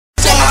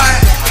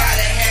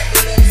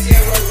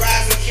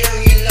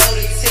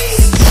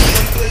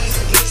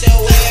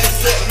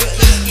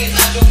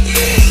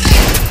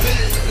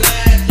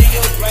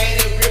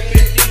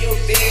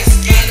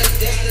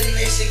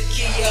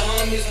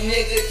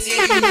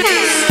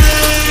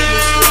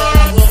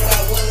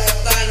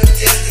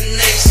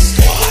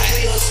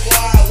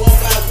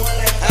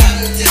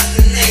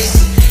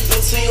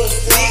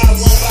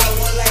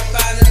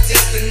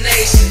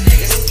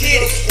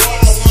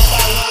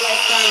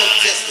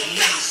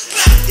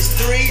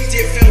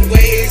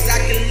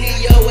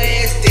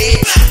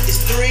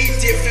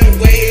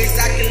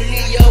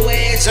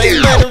So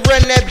you better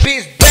run that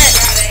bitch back.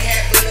 Got a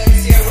habit of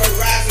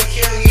terrorizing,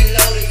 carrying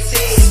loaded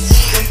tents.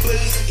 Them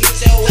bullets eat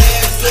your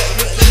ass up,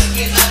 rip the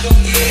skin off your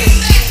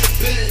flesh.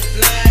 Bullets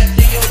flying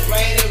through your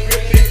brain and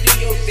ripping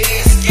through your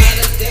vest.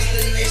 Find a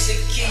destination,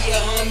 kill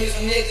your homies,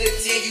 nigga,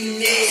 till you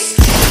next.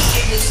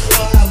 Kill your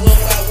squad one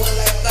by one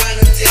like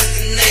Final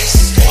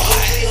Destination. Go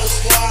to your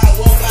squad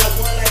one by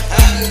one like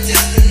Final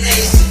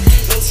Destination.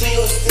 Go to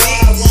your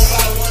squad one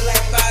by one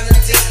like Final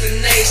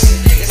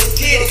Destination. Let's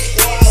get it.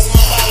 Squad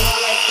one by one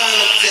like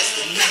Final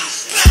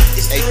Destination.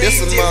 Hey,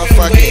 this a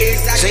motherfucking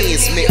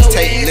genius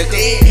mixtape, nigga.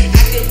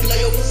 I can blow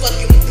your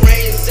fucking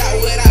brains out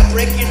without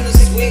breaking the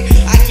sweat.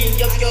 I can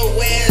yuck your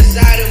ass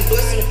out and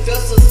bust some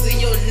vessels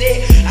in your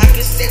neck. I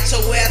can set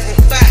your ass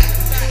on fire.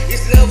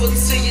 It's level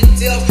to your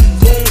death.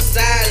 Boom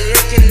side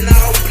looking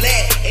all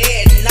black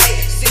at night.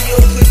 See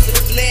your pussy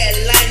flat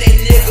line, that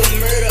nigga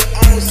murder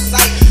on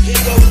sight. He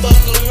gon'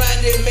 fuck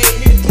around and make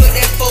me put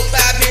that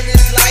 4-5 in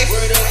his life.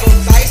 Word of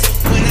advice,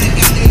 when I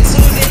got into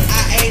it,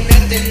 I ain't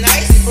nothing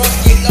nice. Bro,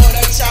 get low,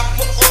 that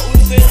chopper up,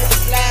 we finna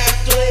slide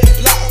through that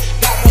block.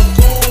 Got my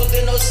goons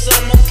in no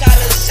summer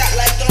collar, shot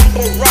like I'm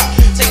Barack.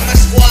 Take my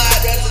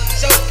squad as a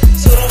joke,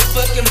 till them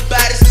fucking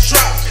bodies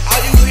drop. All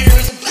you hear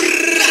is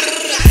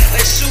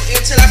they shoot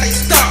until I say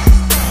stop.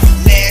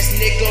 Last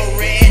nigga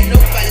ran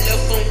up, I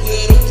left him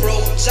with a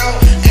broke jaw.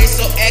 Ain't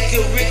so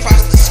accurate,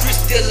 cross the street,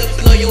 still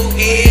blow your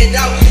head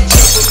out.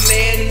 Keep a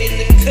man in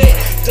the cut,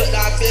 duck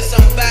off in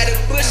somebody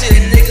pushing.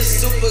 A nigga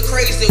super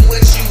crazy,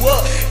 what you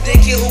up? They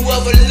kill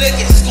whoever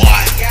looking.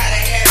 Squad got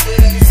a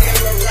habit of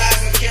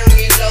terrorizing,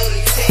 carrying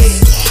loaded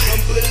tents. Them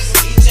bullets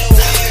eat your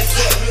ass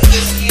up, rip the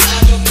skin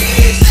off your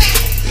face.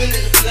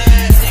 Bullets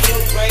flying through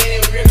your brain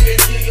and ripping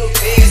through your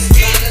vest.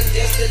 Find a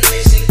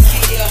destination,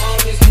 kill your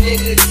homies,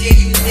 nigga, till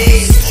you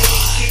next.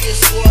 Kill your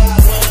squad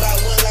one by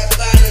one like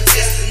Final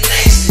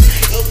Destination.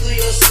 Go through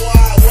your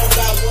squad one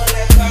by one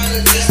like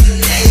Final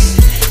Destination.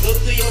 Go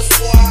through your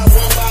squad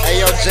one by one. Hey,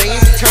 yo, like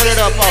James, Final turn it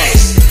up on.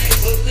 Destination.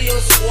 Go through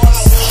your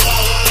squad one by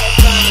one like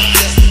Final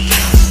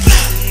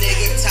Destination.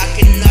 Nigga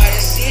talking all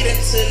that shit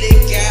until it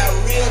got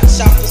real.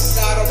 Chopper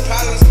saw the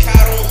problems,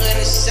 caught on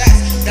 100 shots.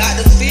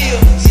 Dr. Phil,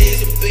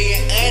 she's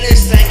being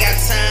honest, ain't got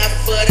time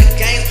for the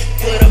games.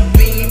 Put a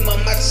beam on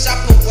my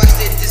chopper, watch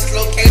it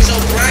dislocate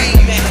your brain.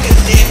 Man,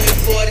 damn it,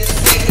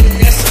 47,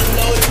 that's a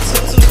loaded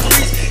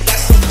 223s. Got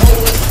some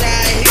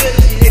overside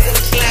hitters, nigga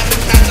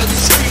climbing out the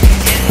tree.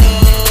 And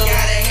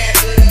gotta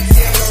have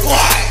the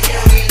squad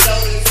carrying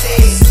loaded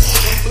tents.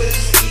 Them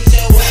bullets eat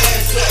your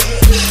ass up,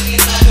 rip the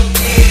skin off your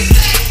face.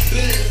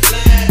 Bullets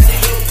flying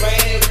through your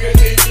brain and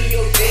ripping through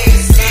your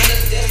vest. Find a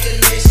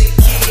destination,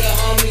 kill your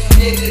homies,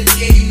 nigga,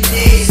 till you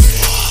next.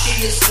 Kill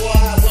your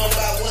squad one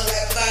by one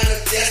like Final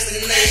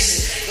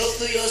Destination. Go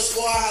through your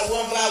squad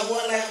one by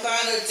one like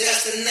Final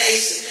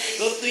Destination.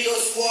 Go through your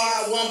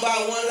squad one by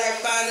one like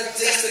Final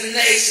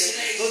Destination.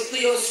 Go through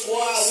your squad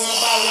one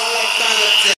by one like Final Destination.